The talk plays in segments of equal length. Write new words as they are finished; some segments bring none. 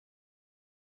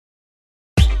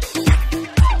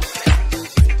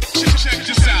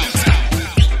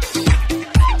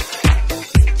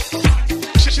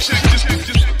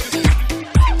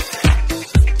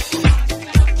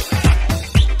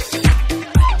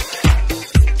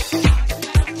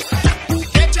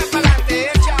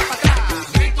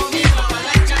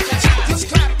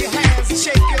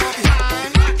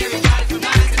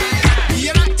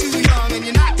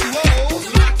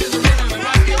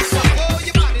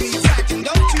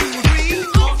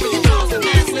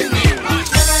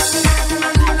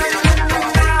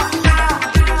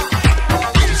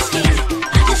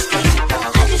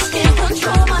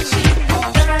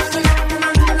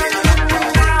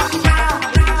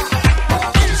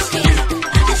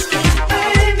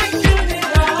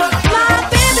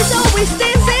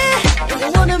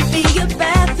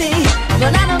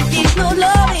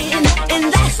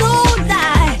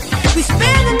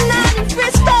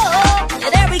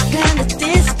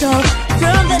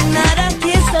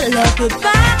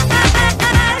goodbye.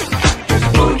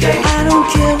 I don't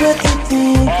care what they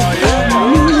think about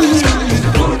me.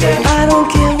 I don't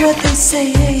care what they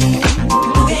say.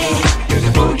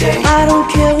 I don't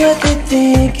care what they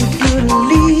think if you're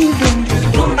leaving.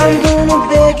 I'm gonna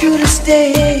beg you to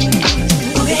stay.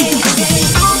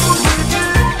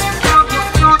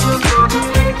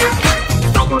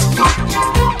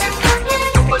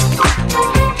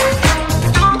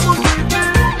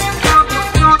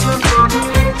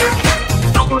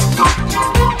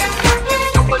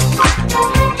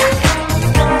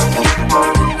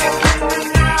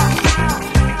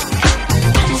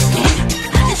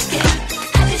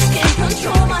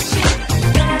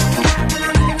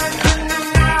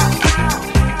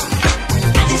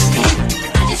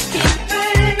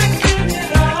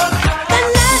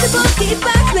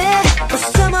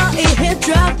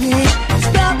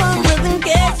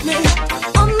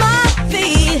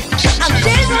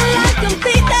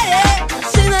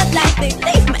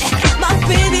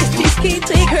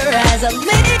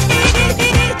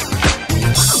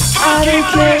 I don't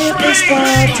care if they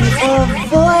start to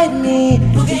avoid me.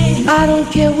 I don't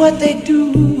care what they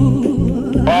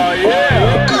do.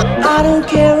 I don't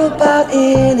care about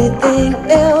anything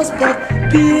else but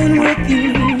being with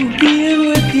you, being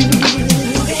with you.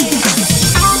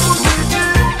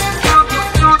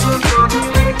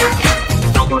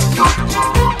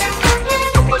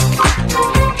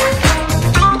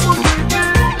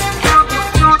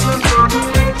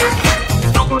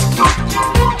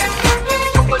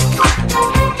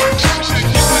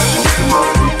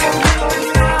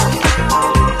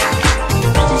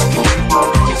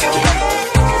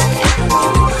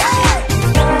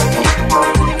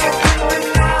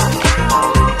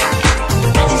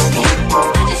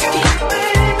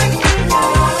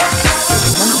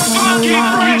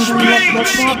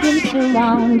 Problems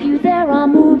surround you. There are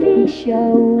movie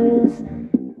shows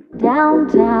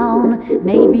downtown.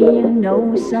 Maybe you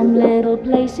know some little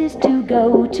places to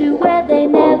go to where they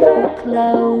never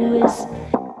close.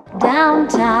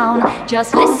 Downtown,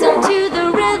 just listen to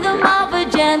the rhythm of a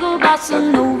gentle bossa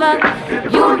nova.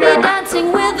 You'll be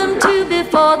dancing with them too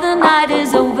before the night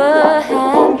is over.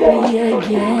 Happy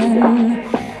again.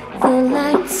 The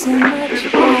lights are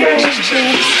much brighter.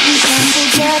 You can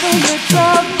forget all your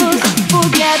troubles,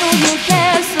 forget all your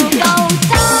cares. So go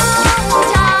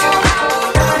downtown.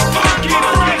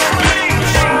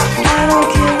 I don't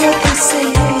care what they say.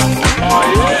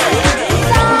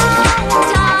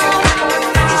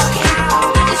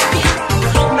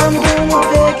 I'm gonna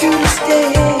beg you to stay.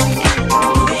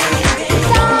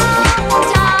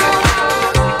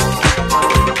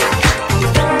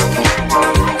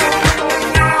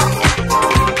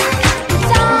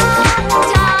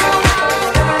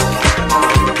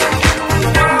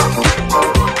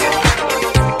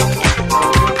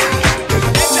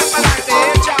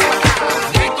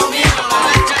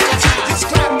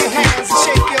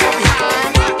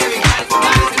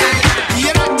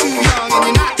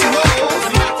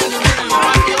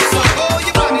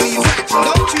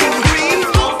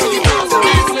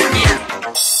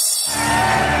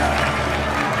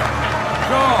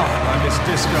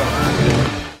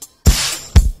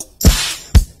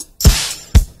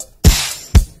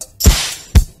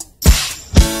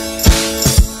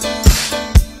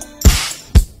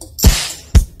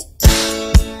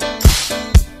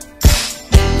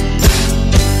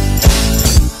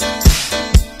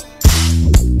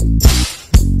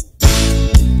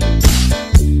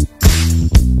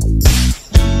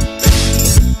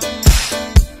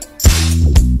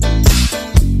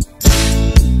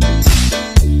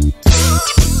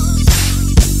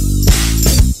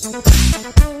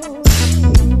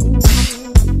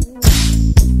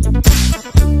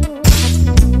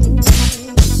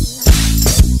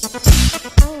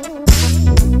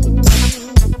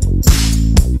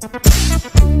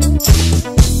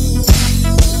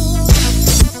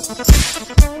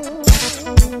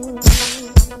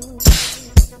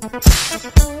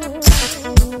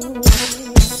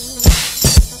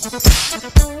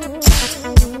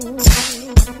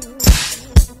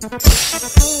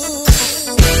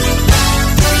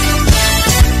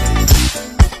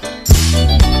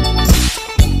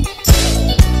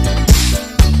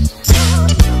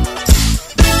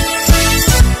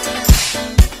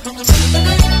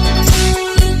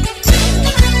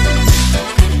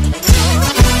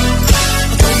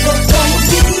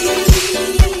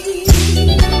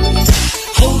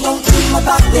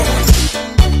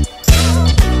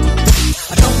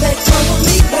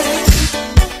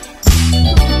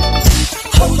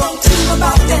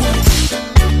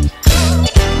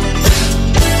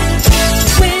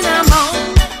 When I'm on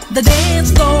the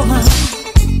dance floor,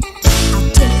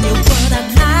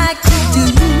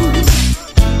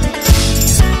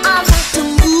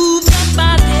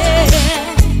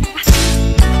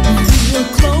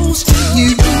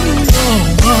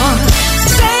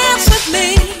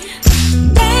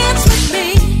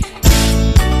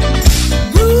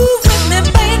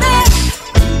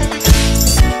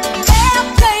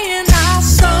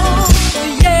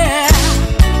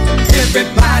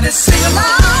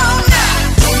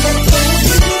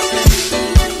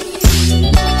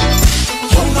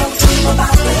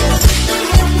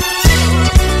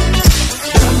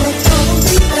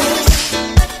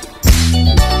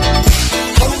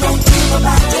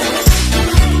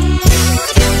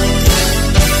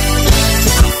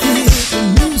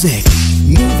 music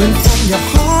moving from your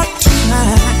heart to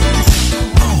mine.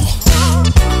 Oh,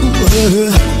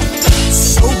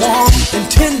 so warm and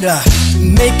tender,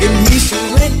 making me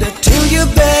surrender to you,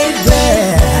 baby.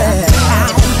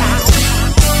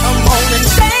 Come on and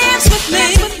dance with me,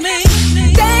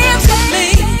 dance with me,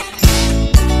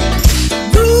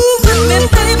 groove with me,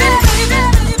 baby.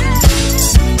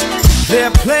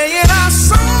 They're playing our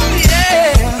song,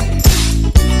 yeah.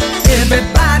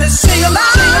 Everybody sing along.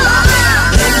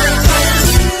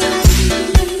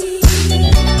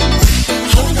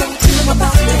 Hold on to my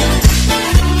body.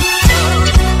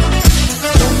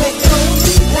 Don't let go of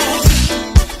me now.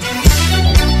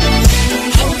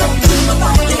 Hold on to my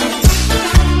body.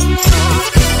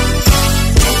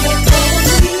 Don't let go of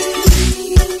me.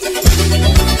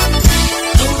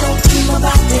 Hold on to my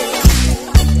body.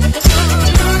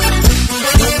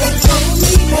 Don't let go of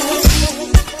me now.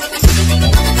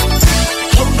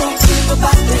 Hold on to my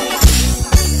body.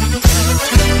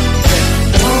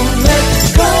 Don't let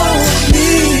go of me,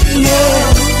 yeah.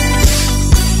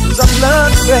 'Cause I'm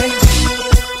loved, babe.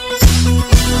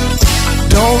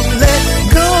 Don't let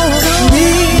go of me,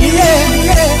 yeah,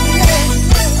 yeah.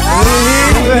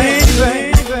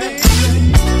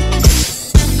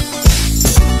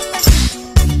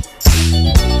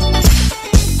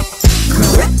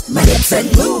 Correct my hips and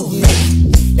move me.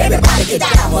 Everybody get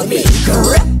down with me.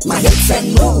 Correct my hips and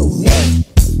move me.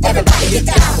 Everybody get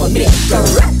down with me.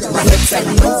 Correct my hips and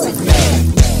move me.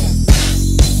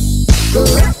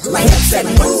 Correct my hips and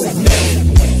move me.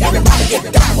 Everybody get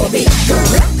down with me.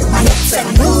 Correct my hips and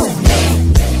move me.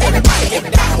 Everybody get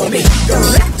down with me.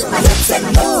 Correct my hips and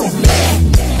move me.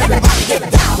 Everybody get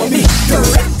down with me.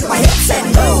 Correct my hips and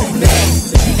move me.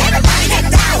 Everybody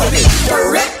get down with me.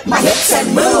 Correct my hips and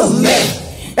move me.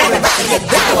 Everybody get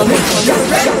down with me. Correct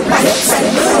my hips and move me. Everybody get down with me. Correct my hips and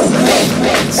move me.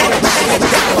 Everybody get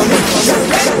down with me.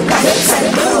 Correct my hips and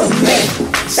move me.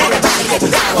 Everybody get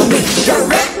down with me.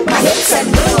 Correct my hips and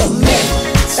move me.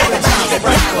 Everybody get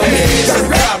down with me.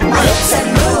 Correct my hips and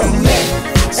move me.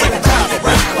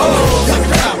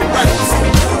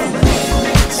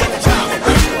 Second time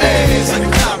around. Hey,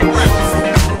 second time around.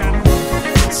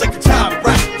 Second time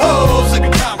around. Oh,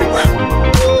 second time around.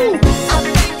 I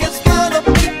think it's gonna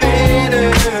be better.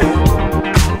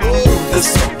 The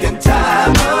second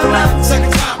time around.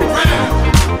 Second time around.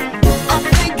 I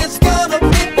think it's gonna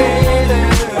be better.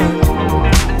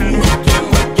 We can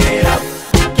work it out.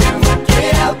 We can work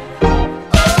it out.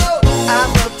 Oh, I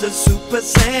love the super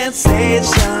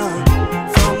sensation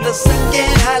from the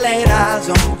second I laid eyes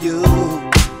on you.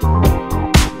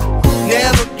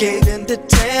 Never gave in to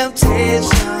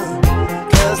temptation,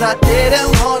 'cause I didn't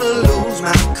wanna lose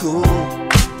my cool.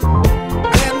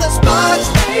 When the sparks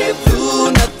they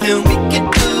flew, nothing we could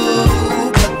do,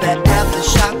 but that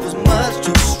aftershock was much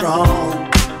too strong.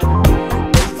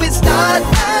 If we start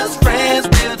as friends,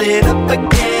 build it up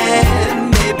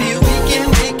again, maybe we can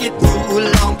make it through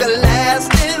longer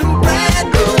lasting brand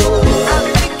new. I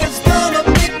think it's gonna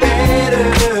be better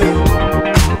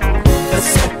the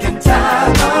second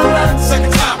time around.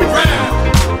 Second time around.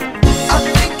 I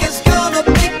think it's gonna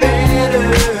be better.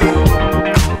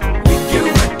 We can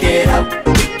work it out.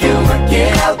 We can work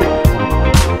it out.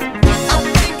 I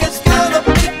think it's gonna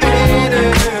be better.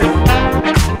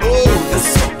 Oh, the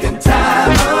second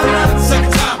time around.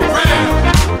 Second time around.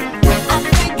 I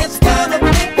think it's gonna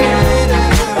be better.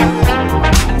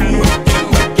 We can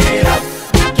work it out.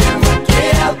 We can work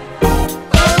it out.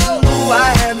 Oh, I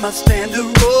had my standard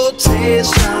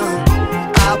rotation.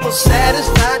 I was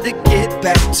satisfied to get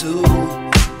back to.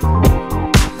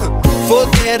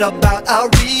 Forget about our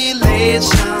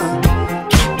relation.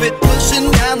 Keep it pushing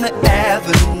down the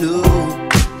avenue.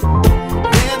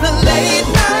 Then a late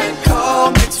night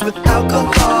call mixed with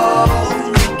alcohol,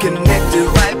 reconnected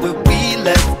right where we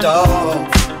left off.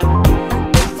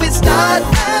 If we start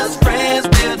as friends,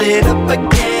 build it up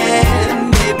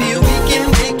again, maybe we can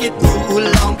make it through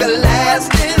longer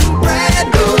lasting brand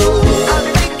new. I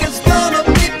think it's gonna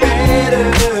be better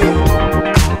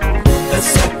the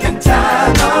second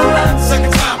time around.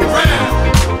 Second time around.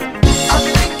 I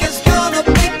think it's gonna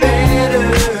be better.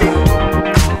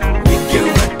 We can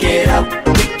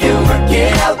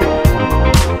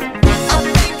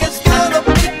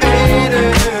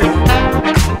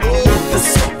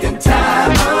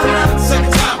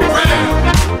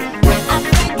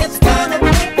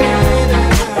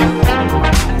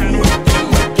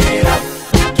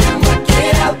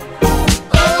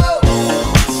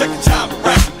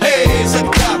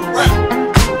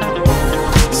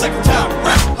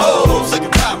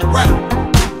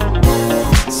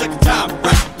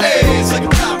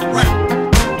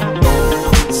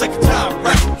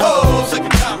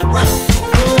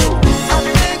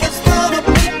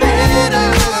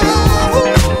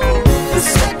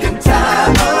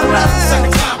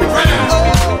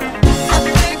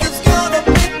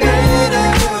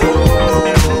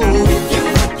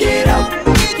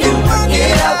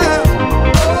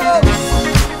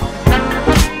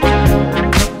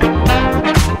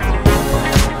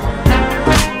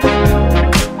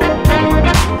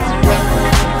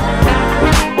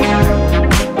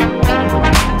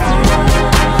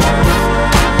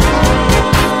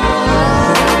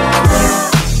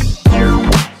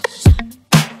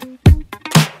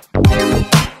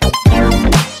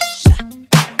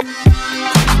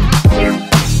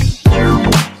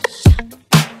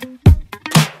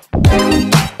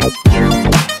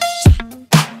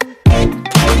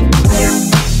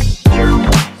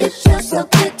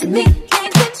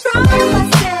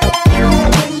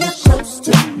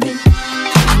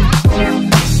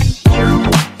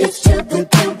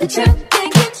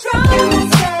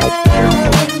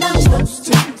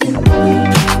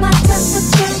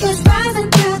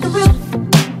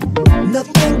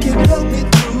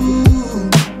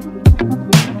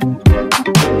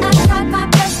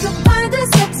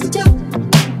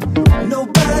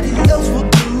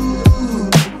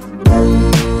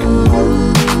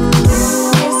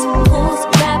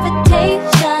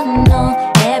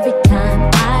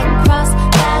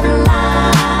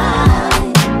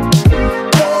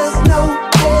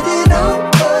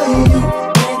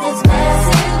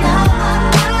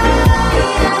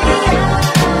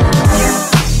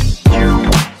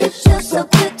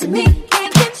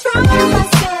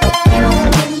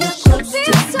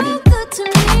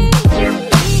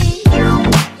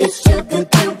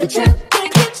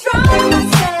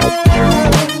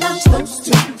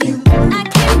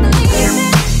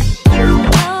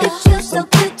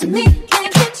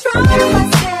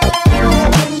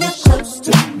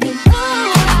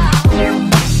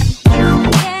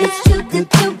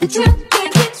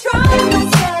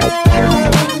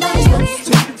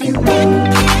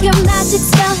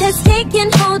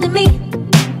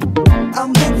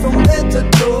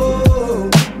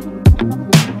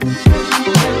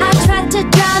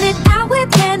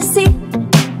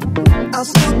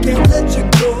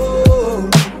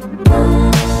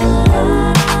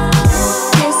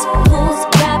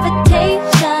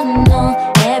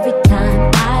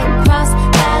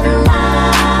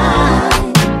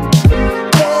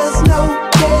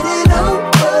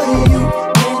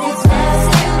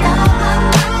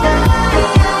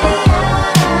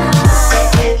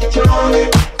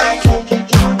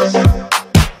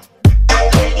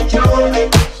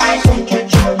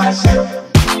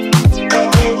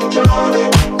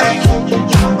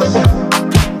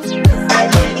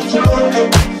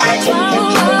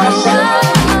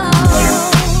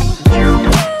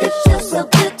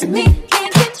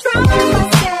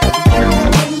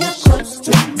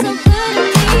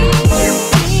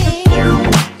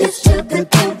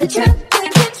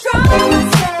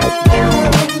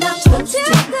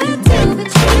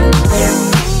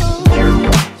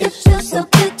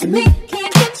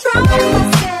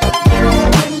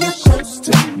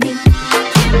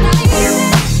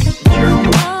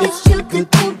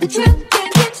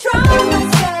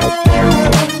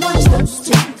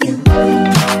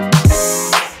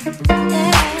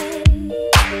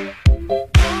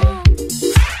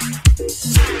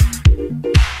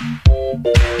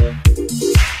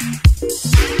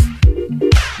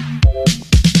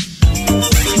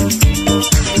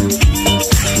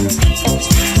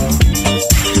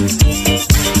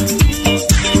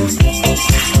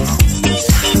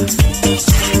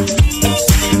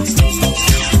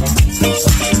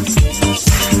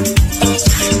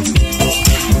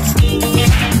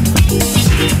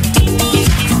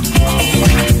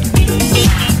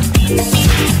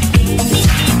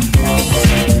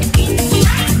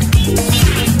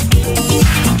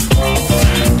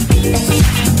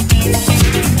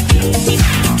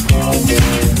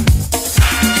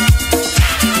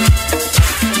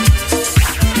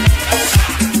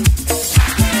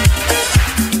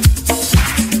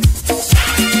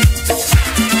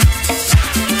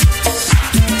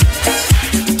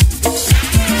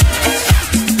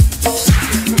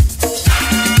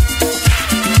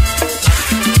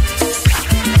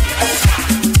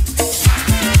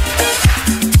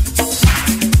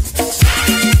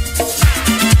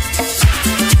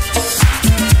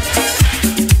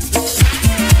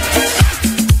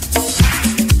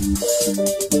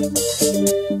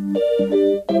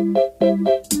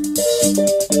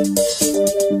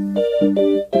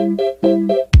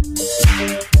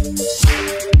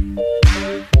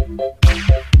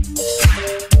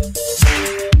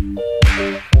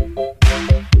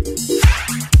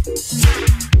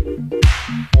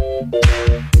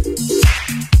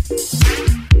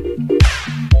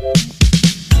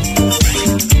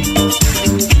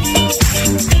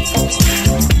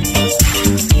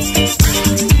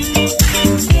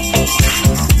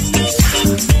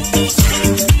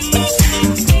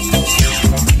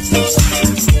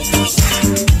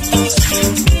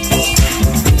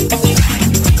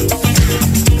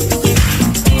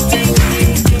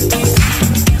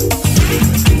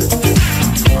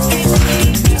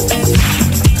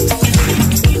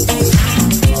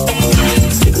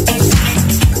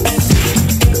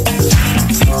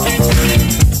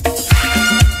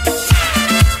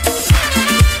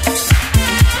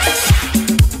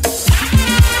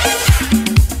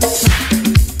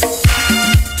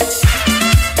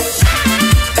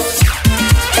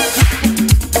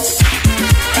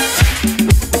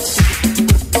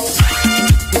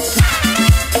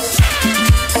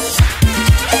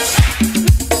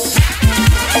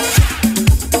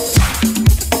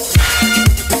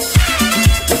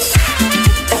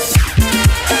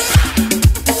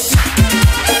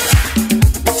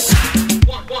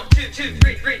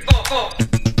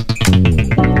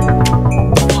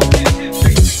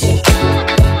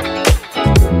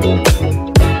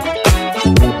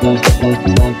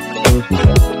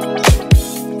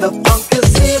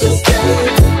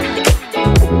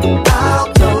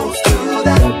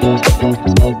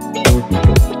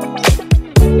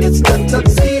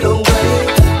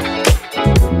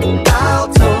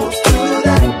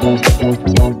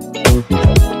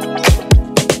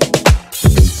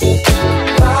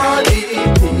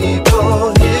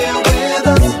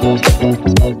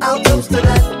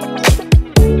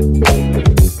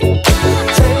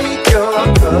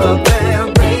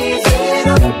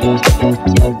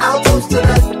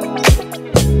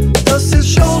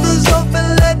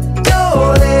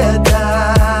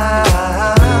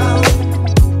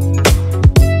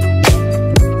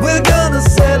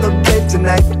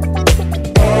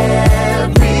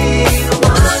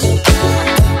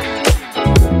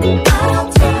I'll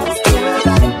toast to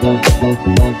that.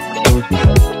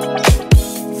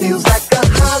 Feels like a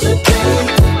holiday.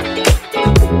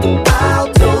 I'll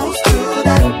toast to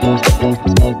that.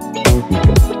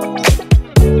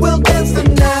 We'll dance the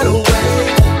night away.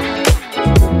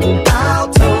 I'll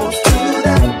toast to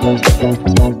that.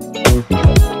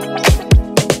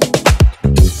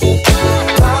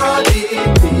 Party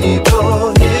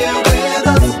people here with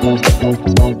us.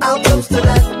 I'll toast to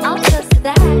that. I'll toast to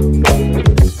that.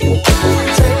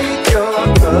 Take your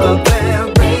cup and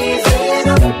raise it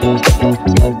up.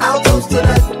 I'll toast to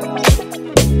that.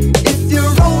 If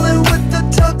you're rolling with the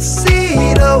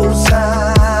tuxedo sound,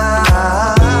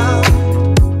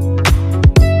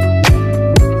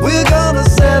 we're gonna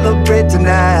celebrate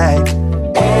tonight.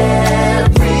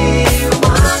 Everyone,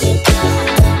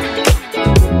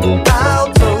 I'll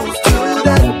toast to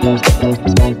that.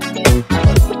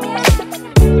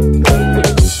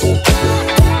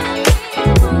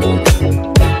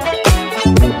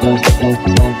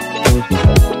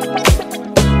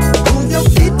 Move your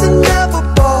feet to never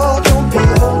fall. Don't be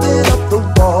holding up the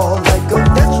wall like a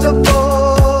vegetable.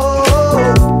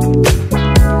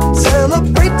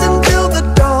 Celebrate until the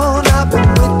dawn. I've been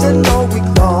waiting all week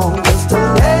long just to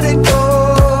let it go.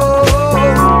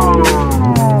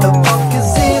 The funk is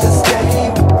here to stay.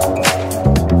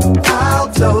 I'll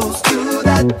toast to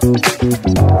that.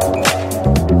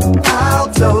 I'll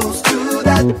toast to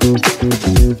that.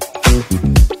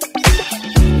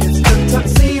 It's the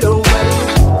tuxedo way.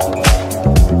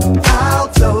 I'll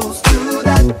toast to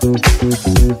that.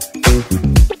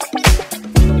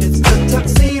 It's the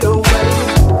tuxedo way.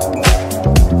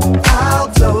 I'll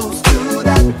toast to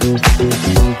that. It's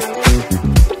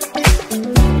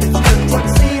the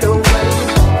tuxedo way.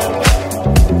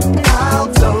 I'll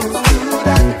toast to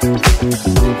that.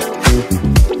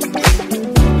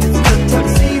 It's the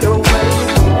tuxedo way.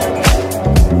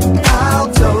 I'll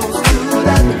toast to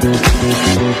that.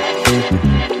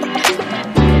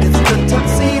 It's the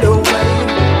tuxedo way.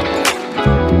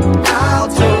 I'll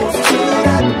toast to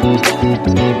that.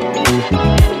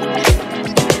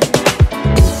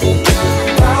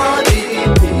 Party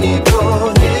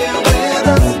people here with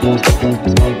us.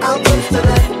 I'll toast to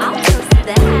that. I'll toast to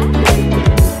that.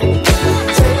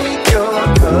 Take your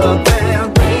cup and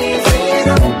raise it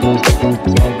up.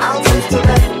 I'll toast to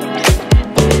that.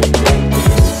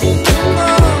 Come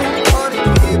on, party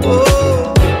people.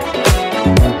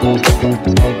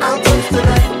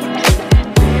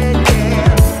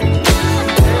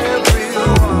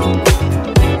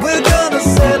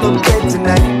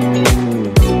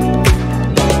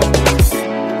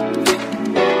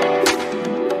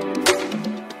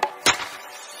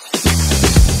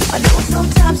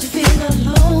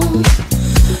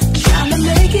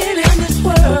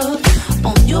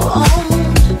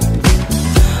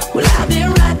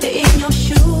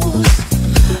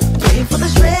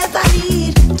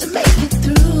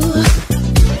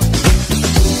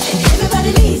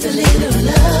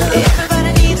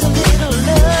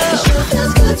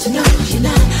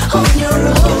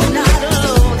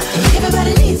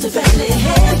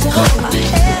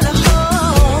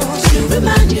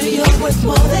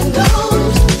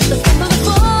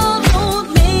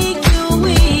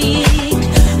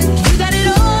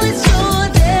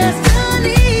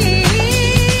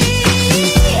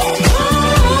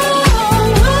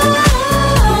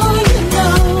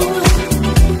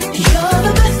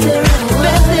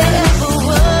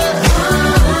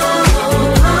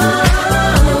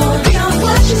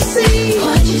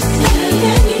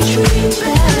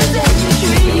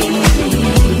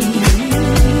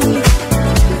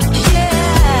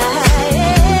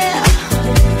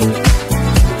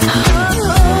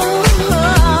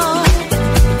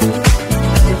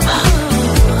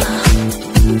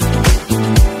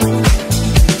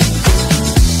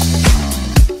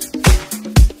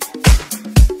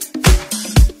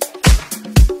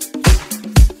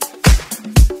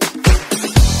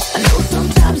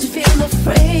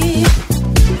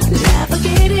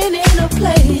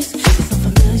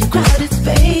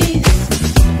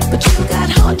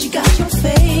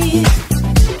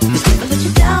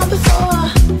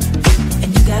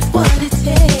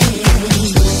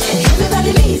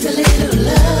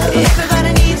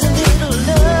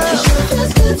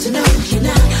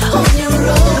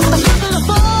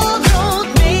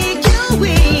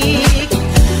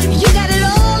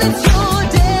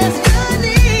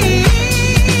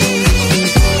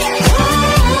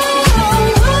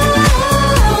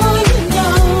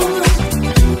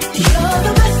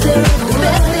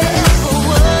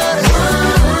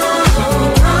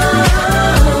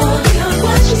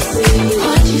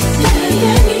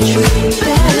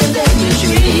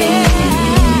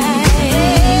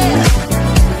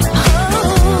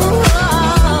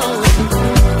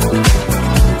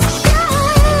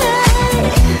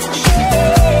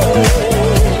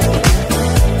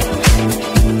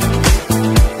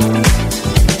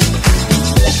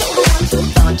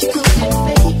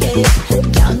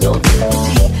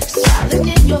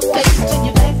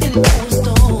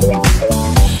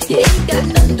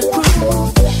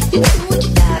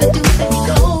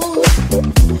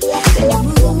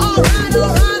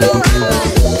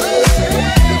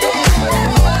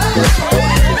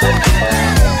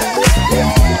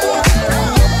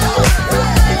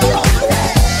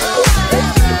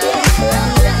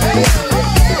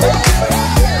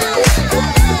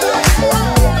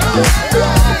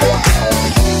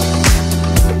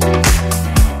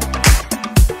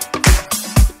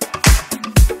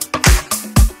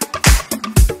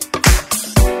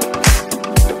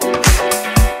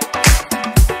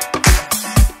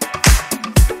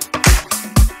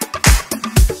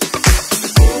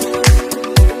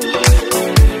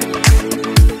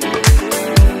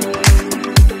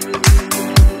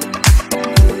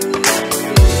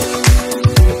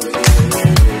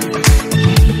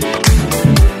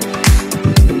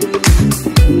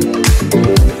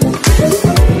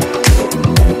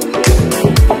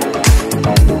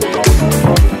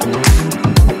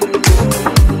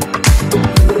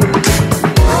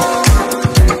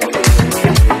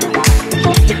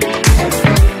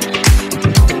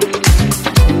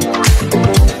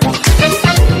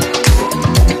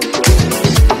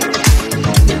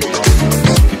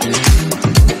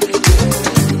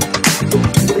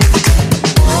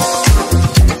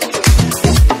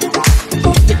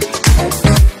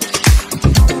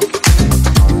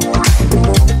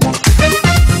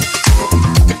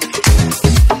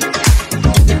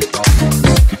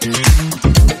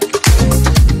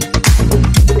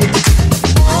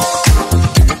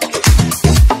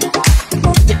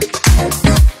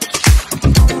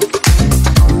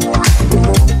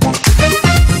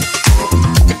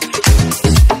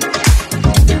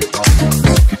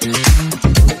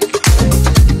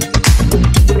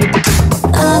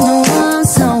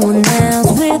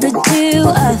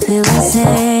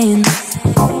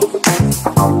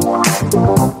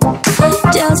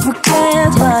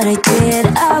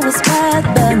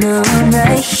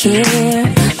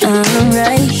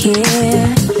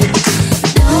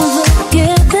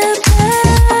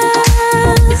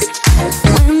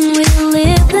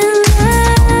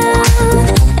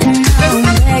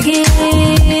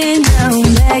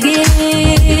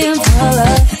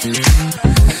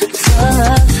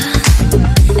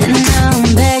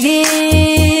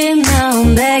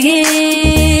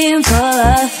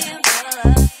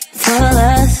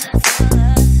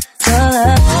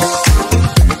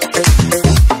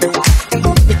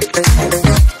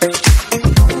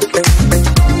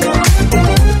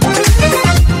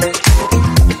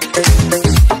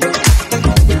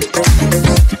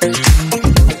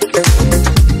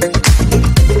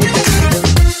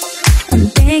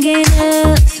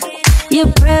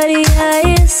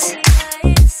 eyes.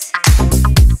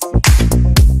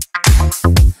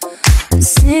 A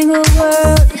single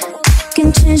word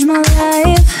can change my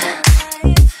life.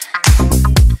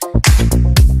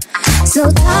 So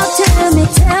talk to me,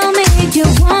 tell me you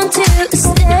want to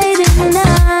stay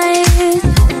tonight.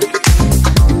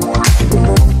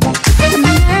 I'm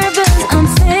nervous, I'm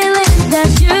feeling that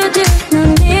you do not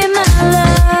need my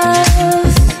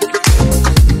love.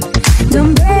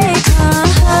 Don't break my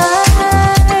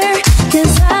heart,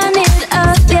 'cause I need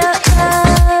all your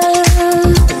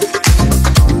love.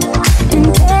 And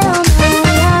tell my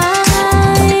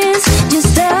lies, just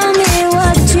tell me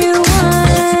what you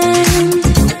want.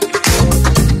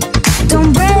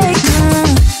 Don't break my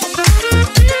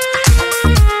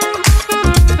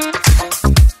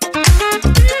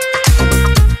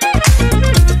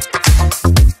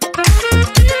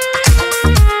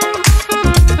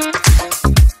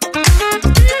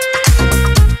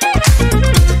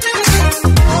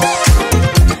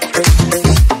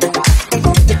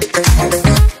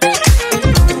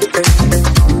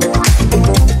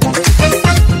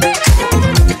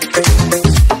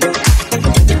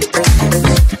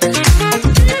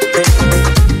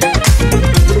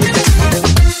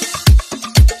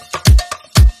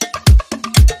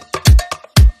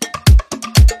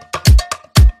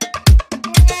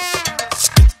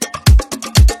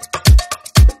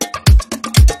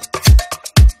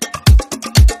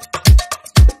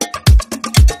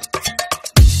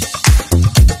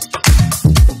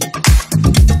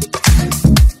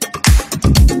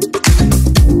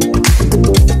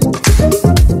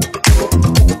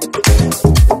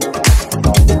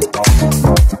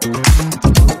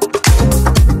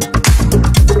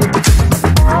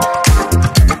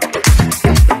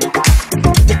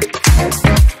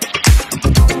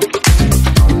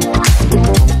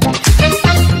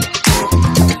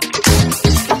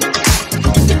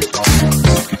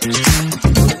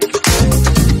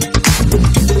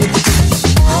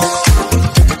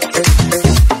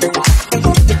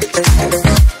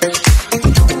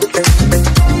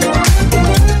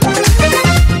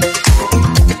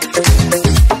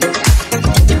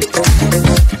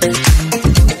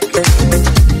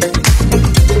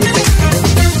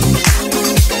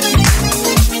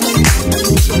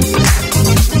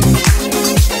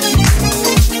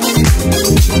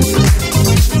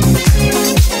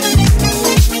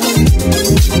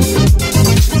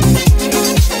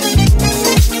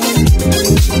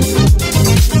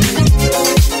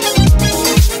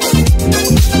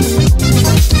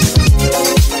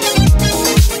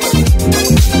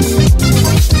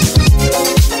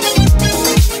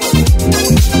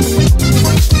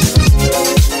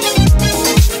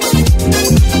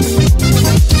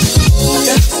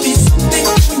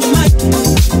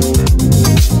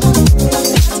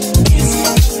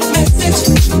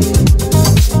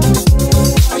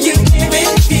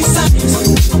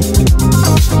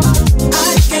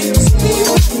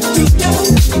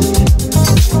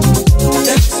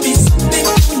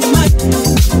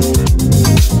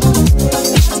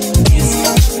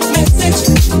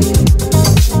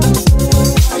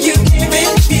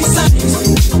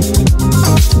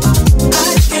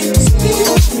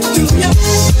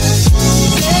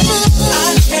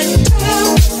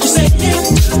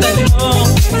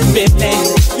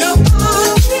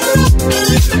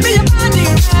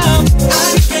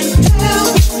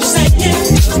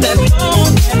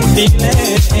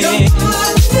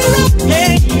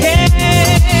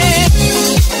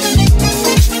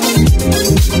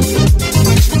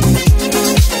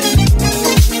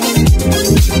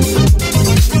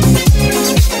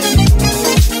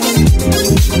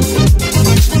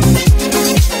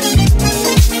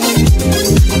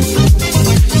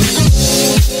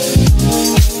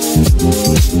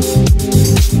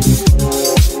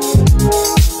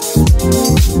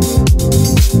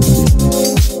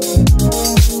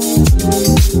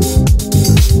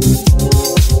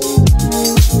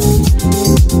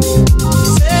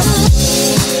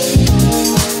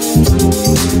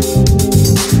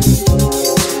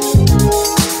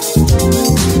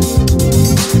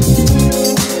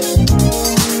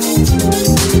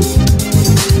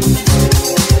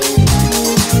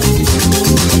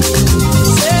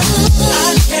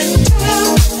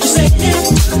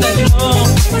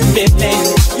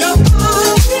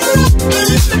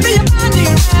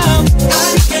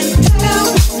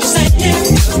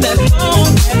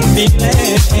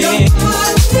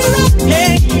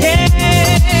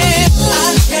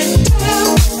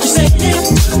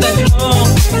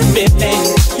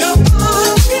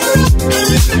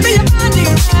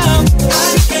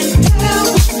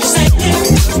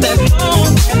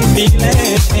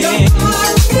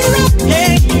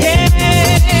Yeah, yeah.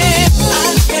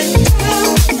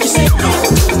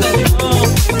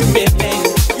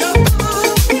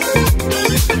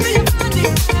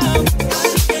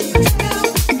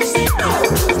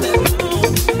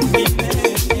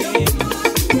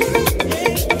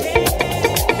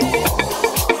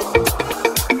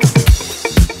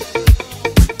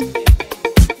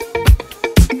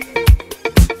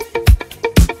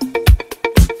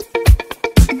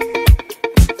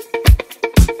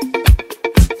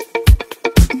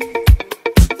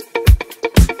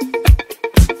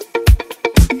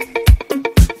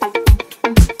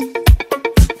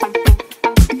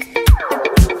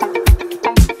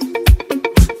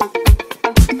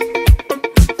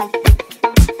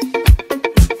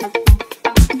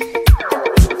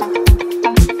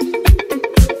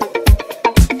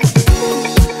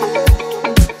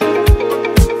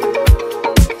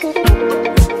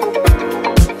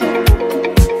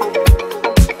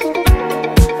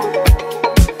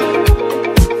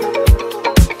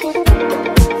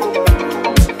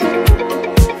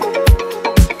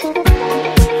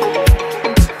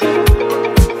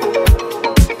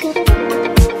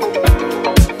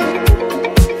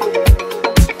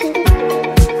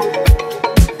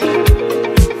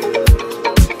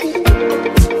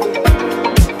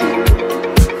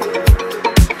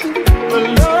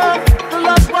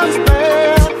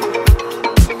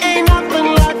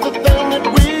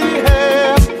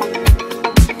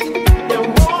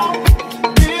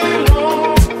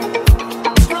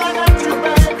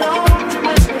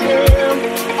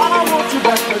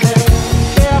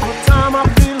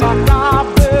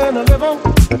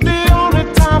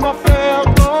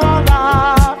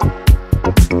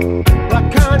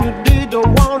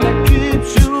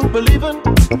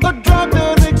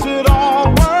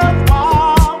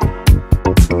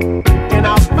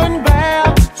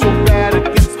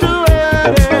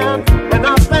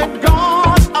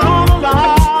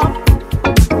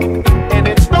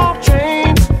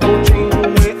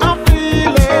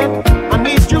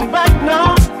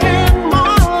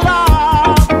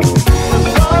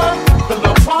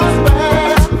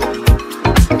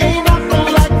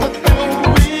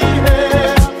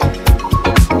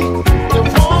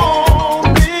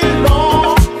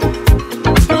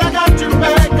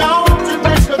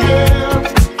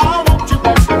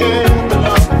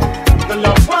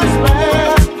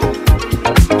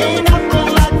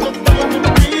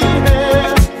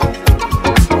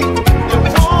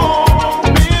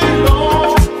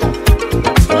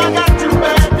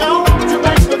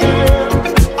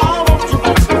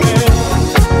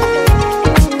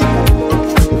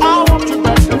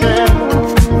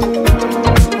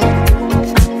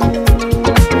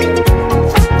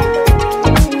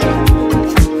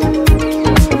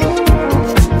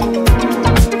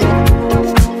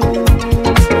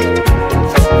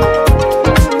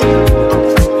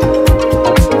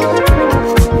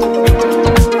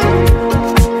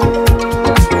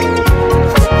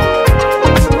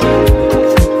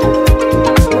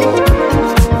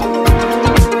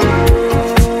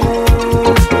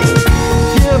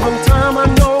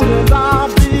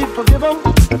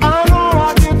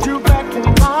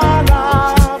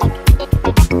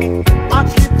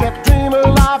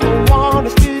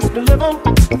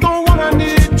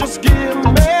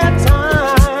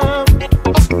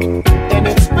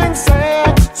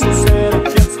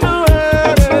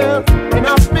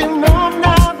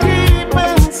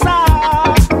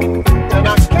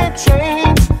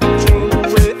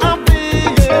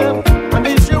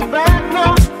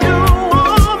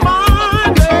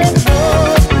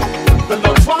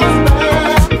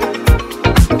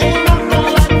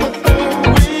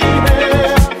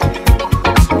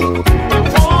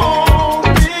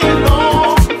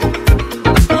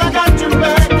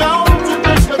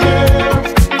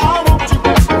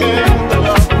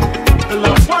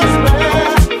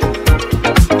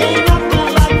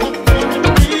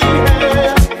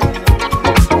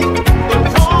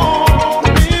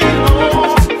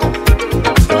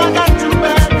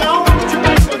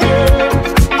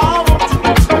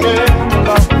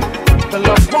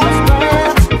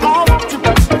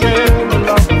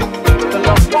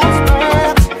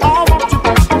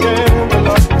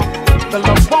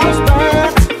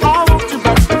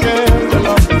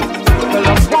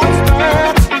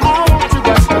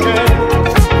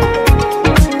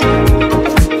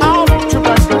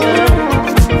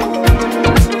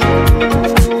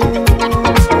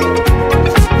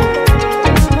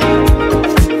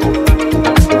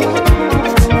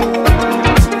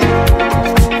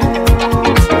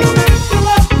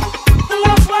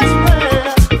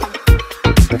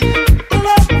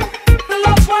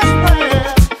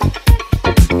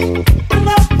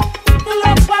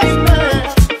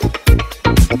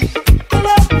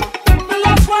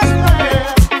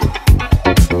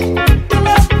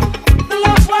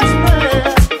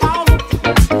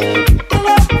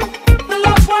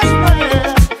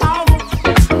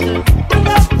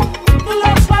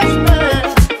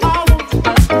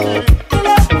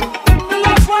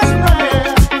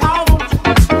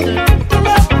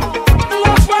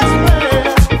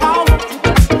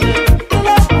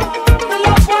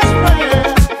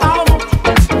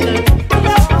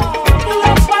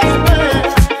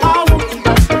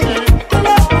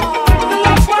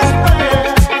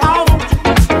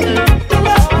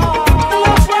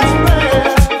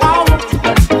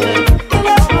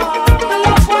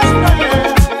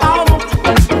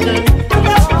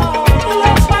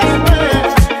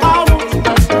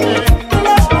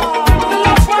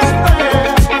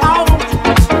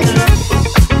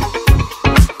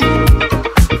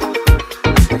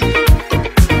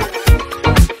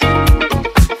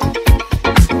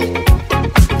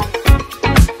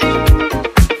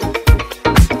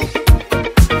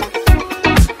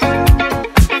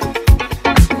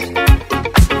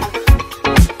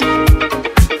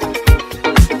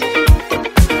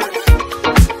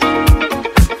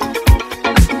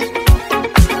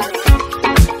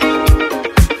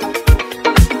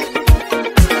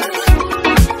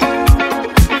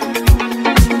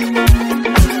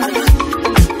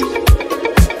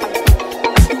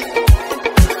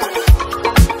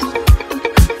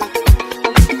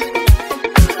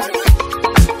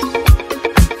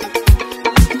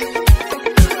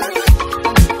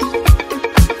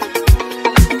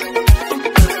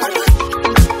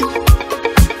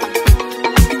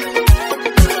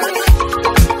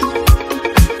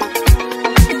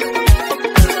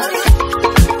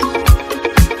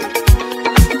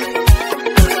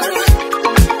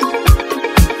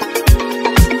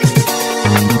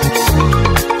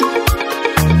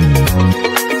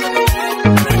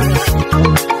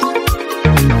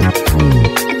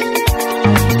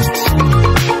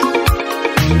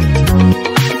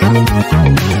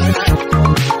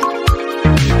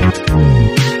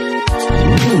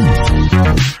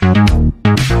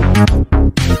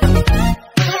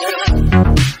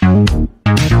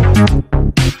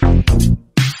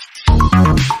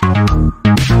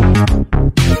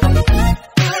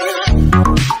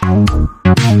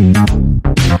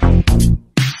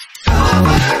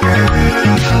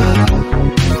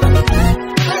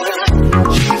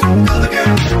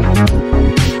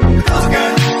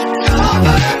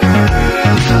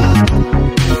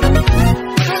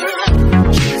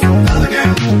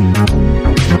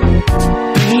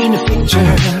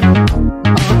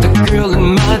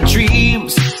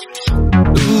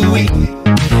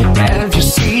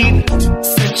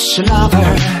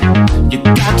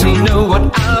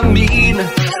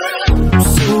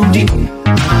 deep,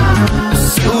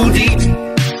 so deep.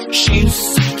 She's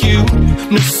so cute,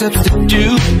 no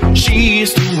substitute.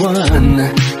 She's the one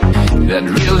that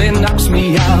really knocks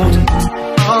me out.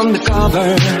 On the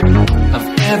cover of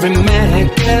every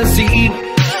magazine,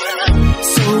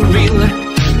 so real,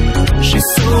 she's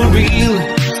so real,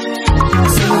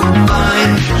 so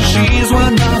fine. She's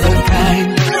one of a kind.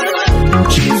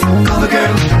 She's cover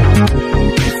girl,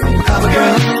 cover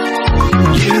girl.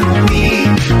 You, me,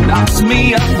 knocks me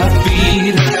off my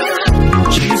feet.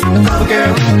 She's a cover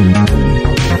girl,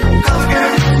 cover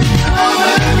girl,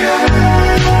 cover girl.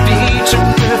 Feature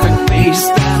perfect face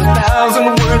that 1,000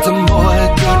 words or more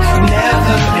could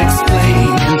never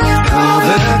explain.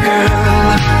 Cover girl,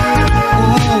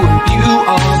 ooh, you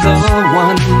are the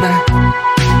one.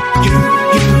 You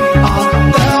are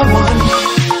the one.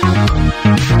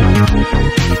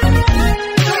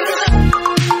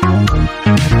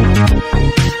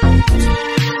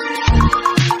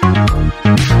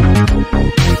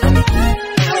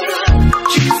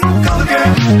 She's a cover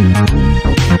girl.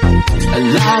 A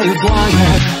live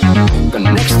wire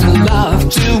connects the love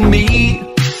to me,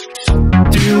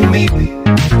 through me.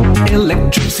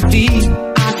 Electricity,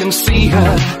 I can see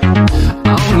her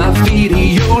on my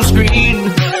video screen.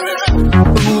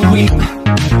 Ooh-wee,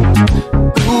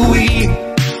 ooh-wee.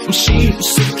 She's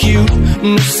so cute,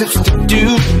 no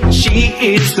substitute. She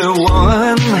is the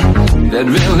one that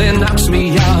really knocks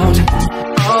me out.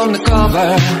 On the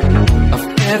cover of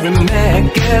every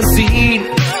magazine,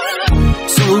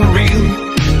 so real,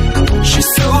 she's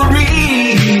so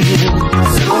real,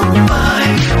 so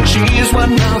fine. She's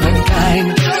one of a kind.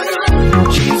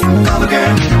 She's a cover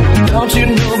girl. Don't you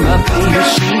know my baby?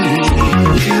 She,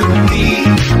 you, me,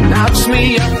 knocks me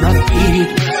off my feet.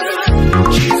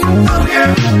 She's a cover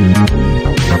girl,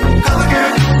 cover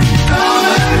girl,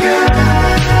 cover girl.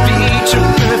 Feature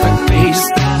perfect face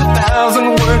that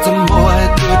 1,000 words or more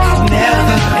could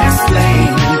never explain.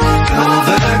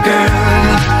 Cover girl,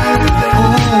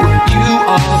 ooh, you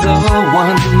are the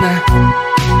one.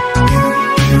 You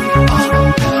are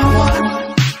the one.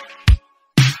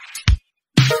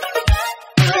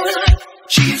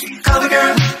 She's cover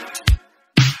girl,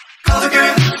 cover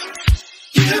girl.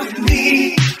 You, me.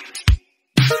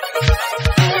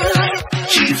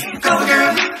 She's cover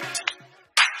girl.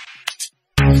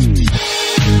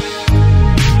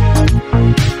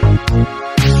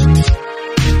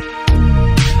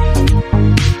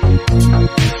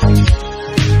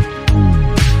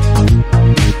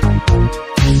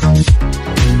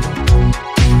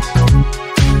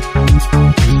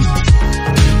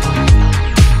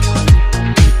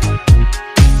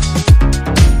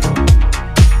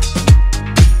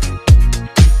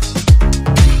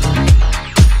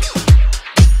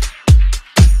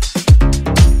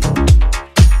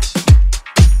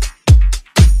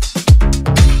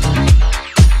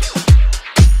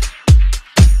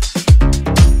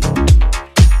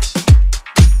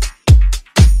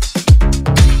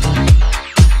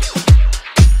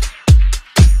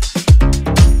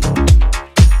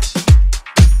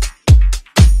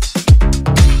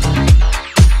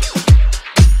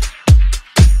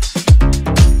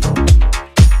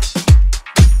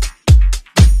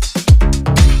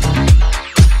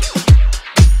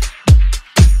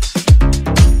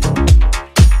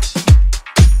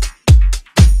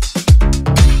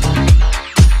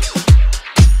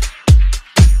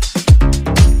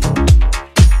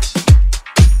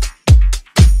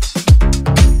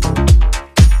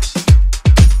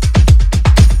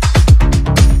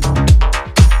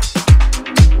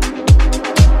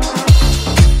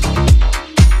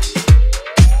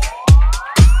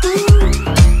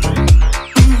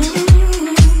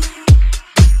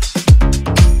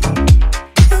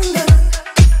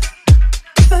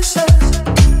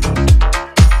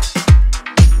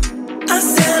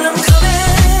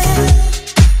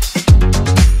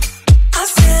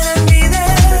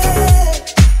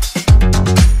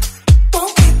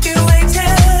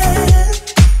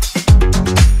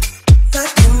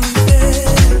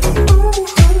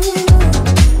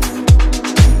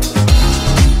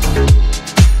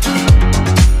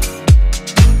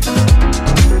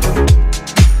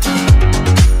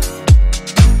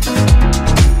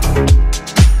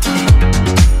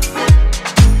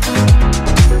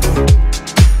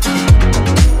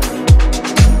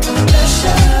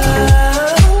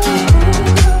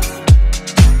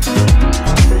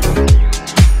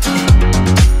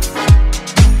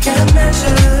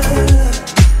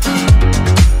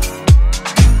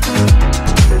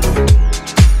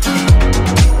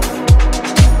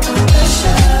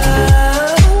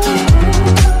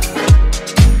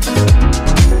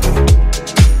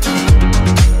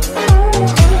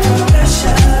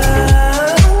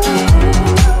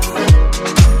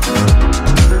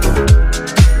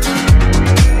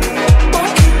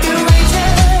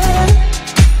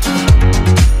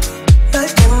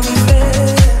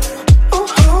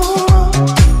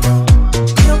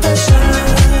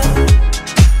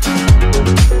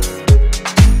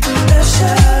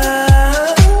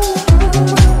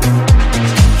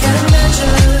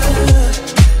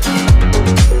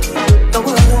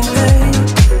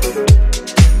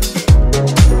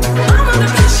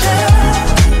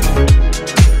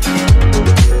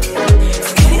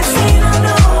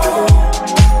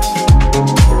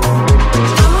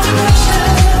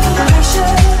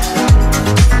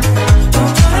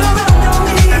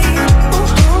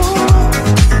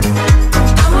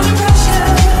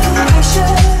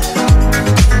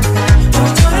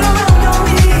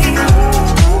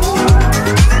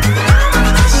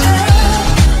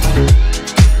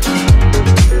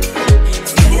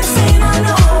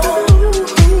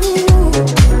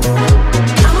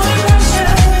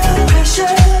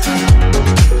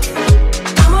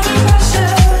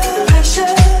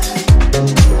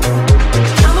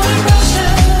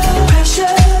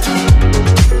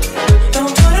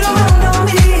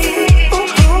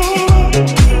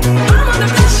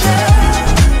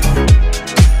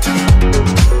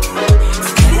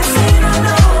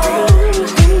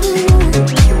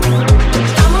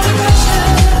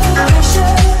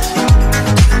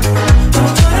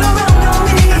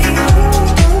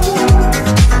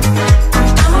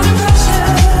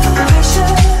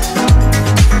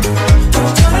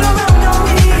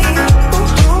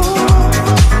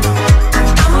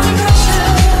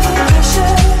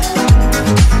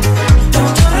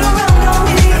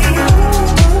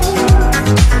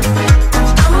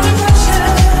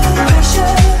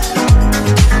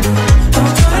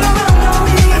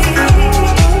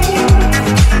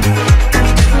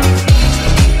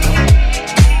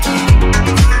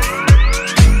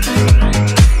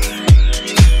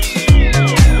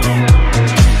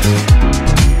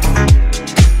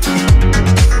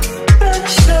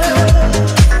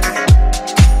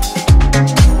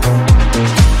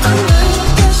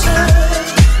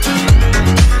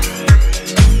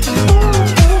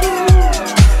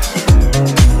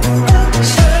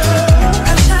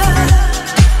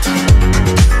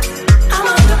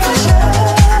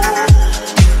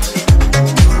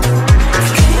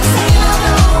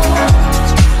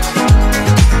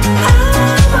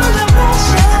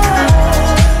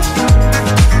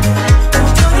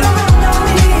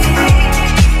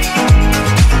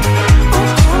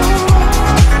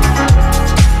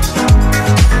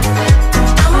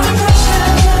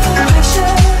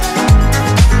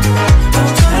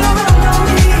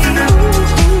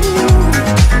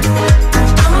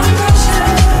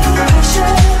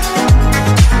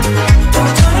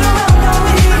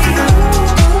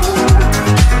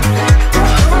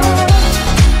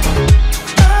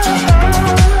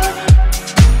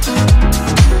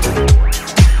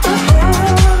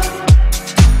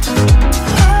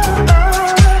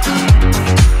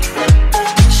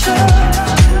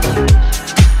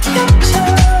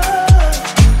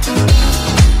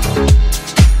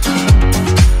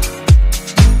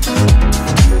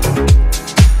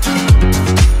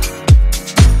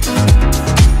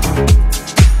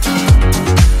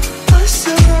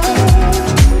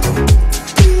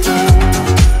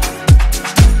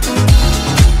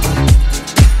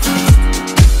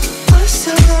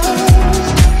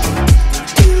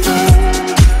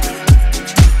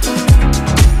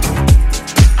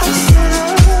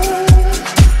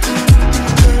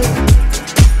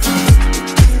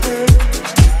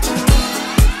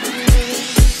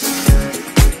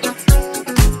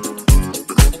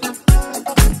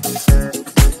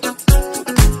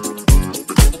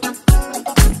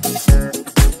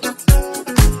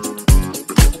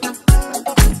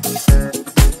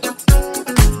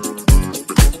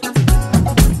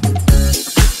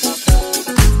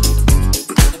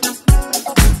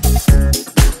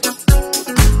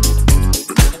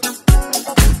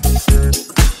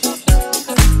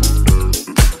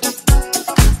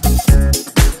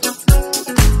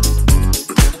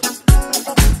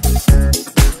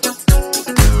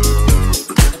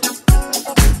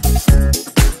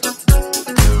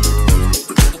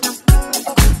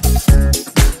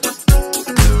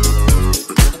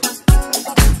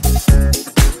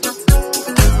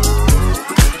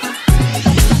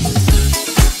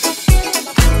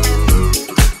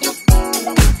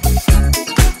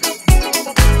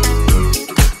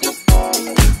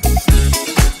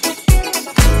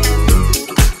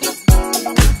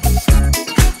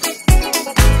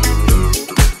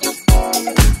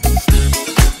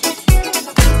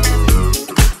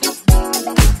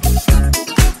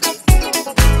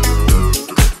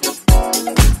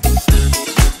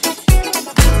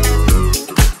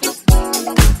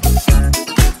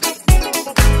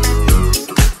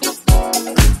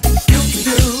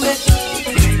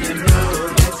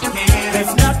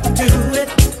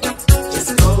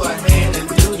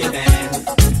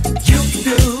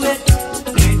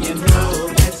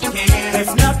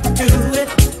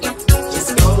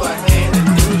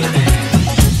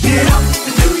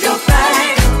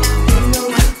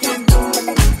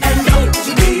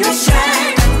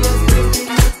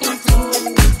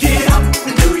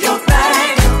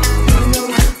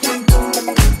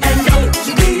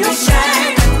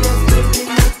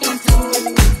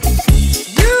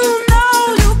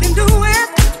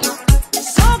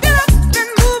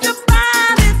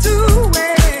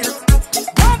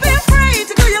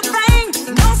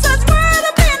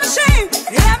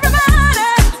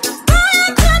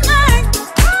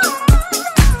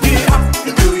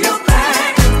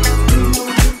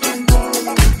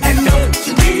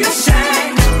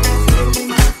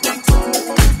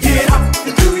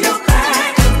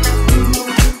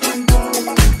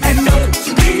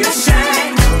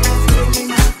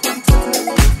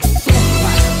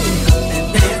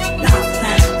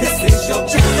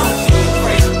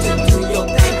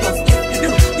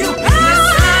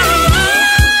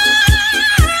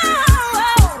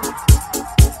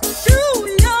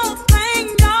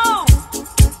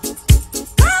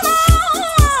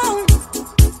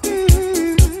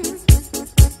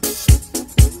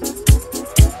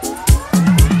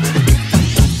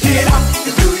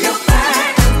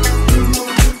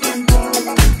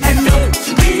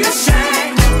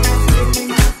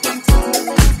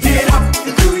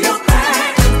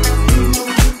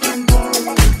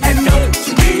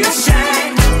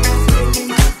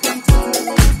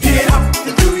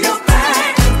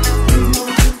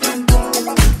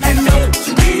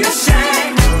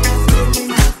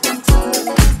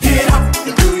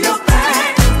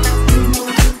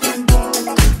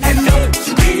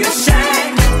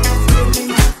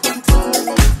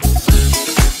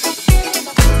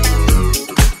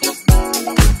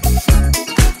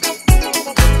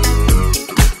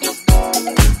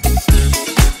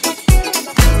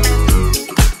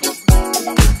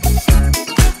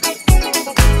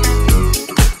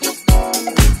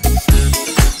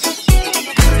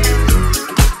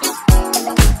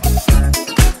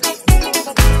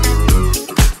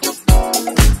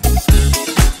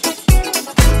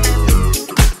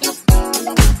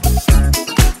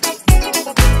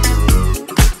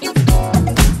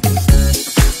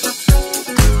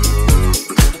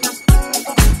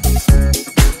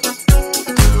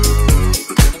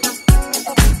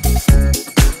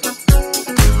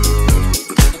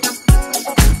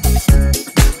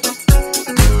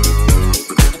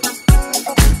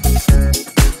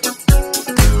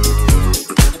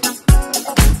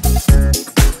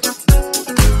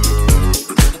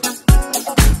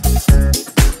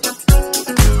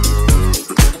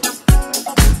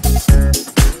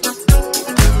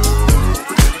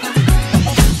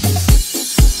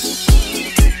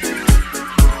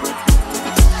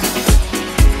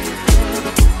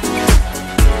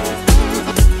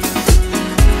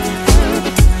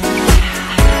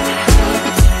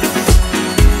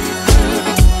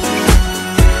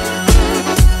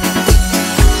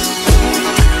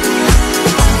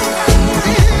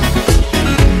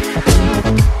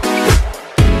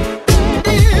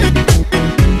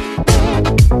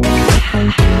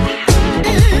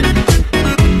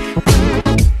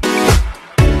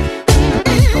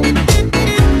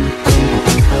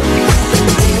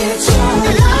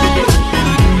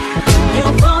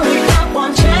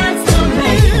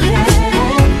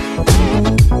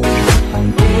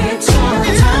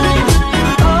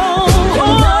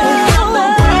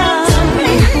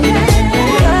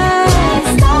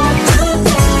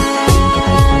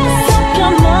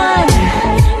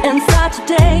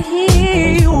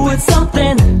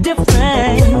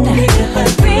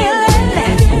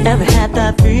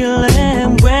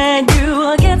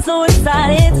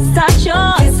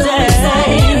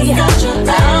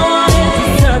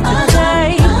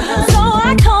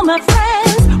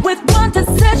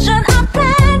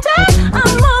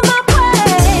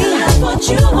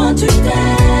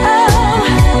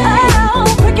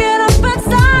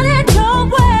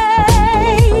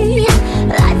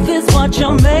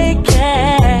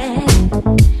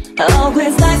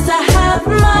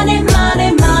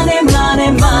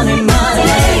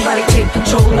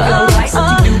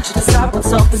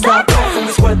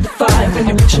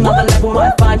 You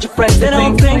might find your friends that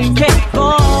don't think you can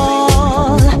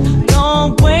fall.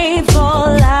 Don't wait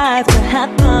for life to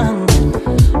happen.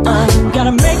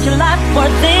 Gotta make your life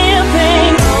worth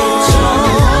living.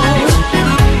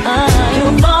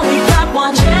 You've only got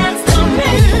one chance to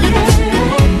make it.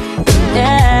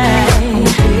 Yeah.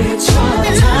 It's your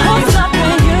time. What's up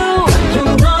with you? You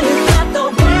know you got the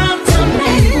world to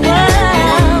make it.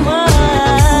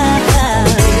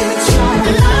 It's your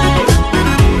life.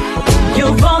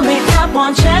 You've only got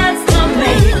one chance to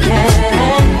make it.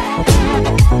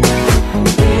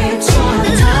 It's your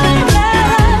time.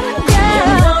 You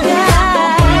know you got the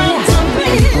world to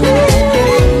make it.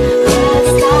 Let's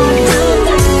start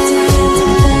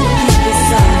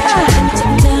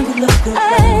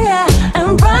and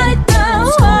right now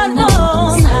I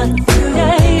know,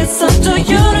 yeah, it's up to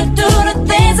you to do the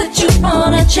things that you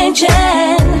wanna change.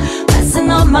 And passing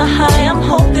on my high, I'm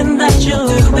hoping that you'll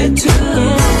do it too.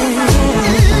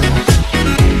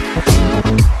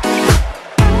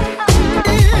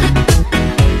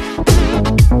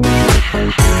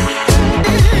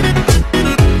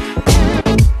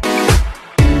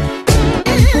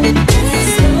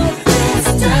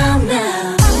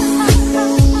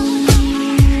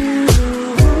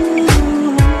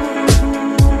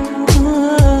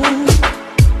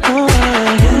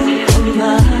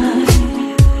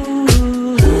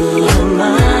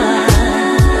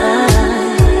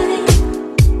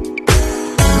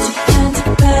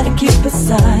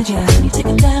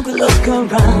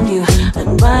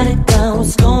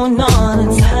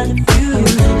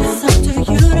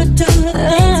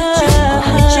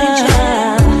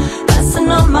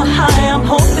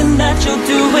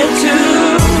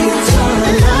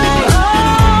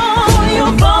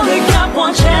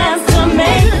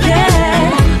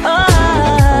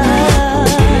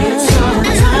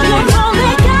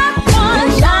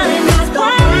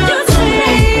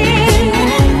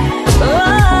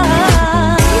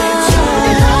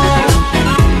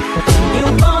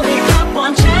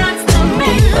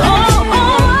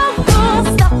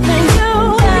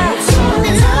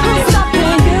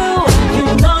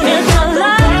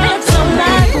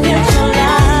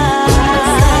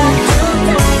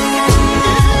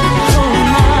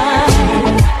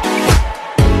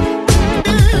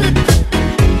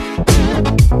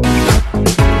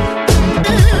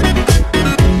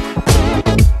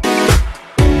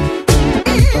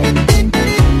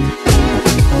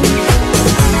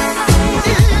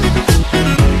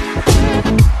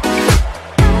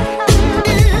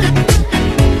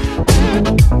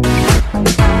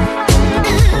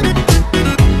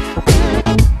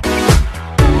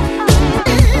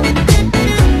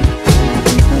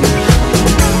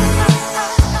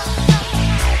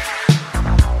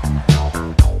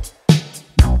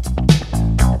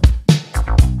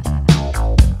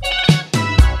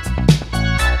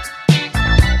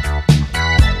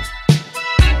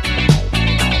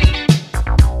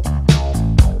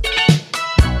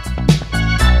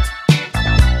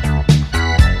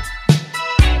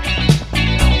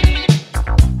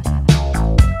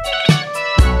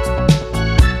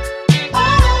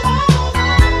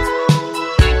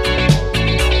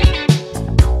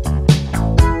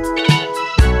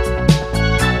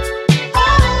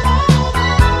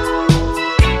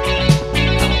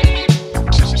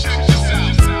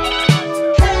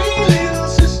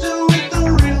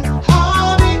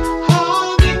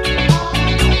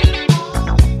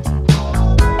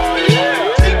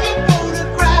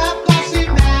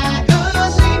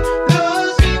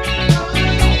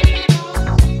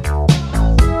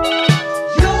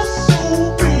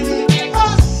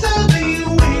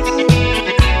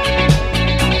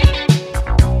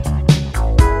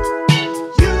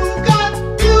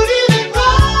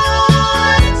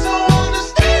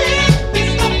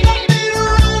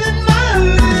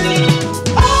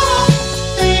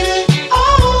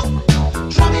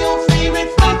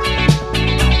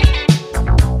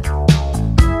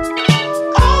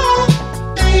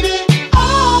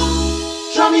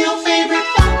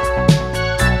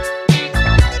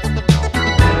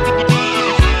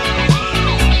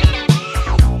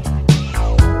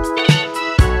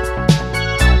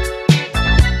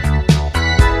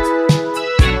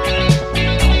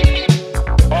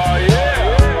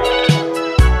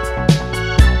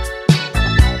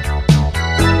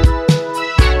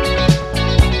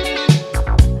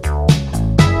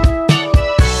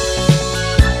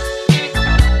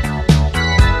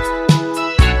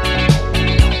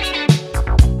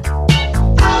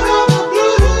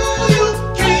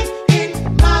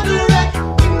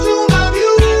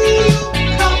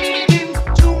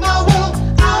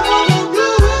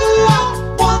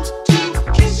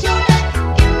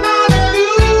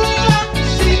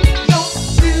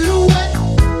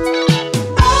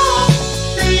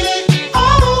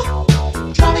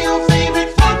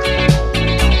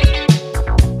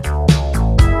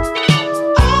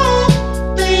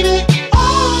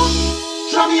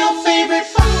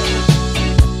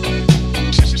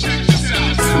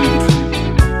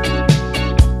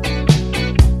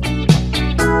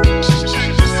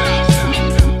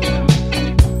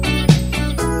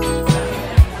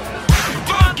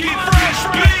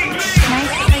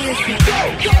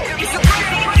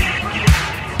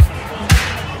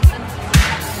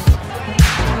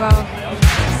 Well,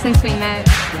 since we met,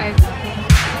 I've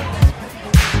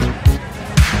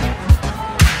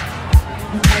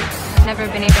never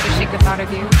been able to shake the thought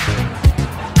of you.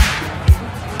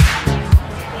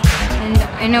 And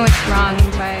I know it's wrong,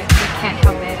 but I can't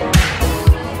help it.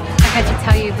 I had to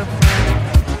tell you before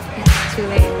it's too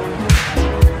late.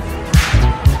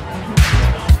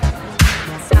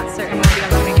 It's not certain we'll be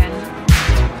alone again.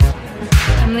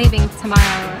 I'm leaving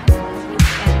tomorrow, and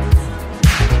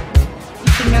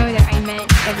you should know that I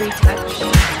meant every touch,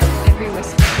 every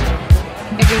whisper,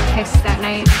 every kiss that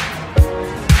night.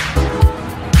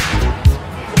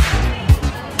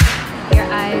 Your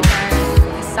eyes are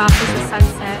as soft as the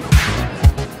sunset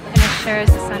and as sure as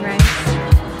the sunrise.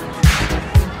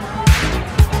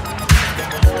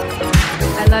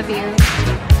 I love you.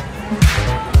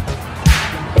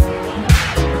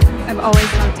 I've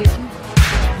always loved you.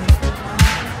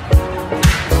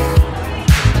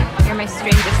 You're my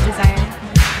strangest desire.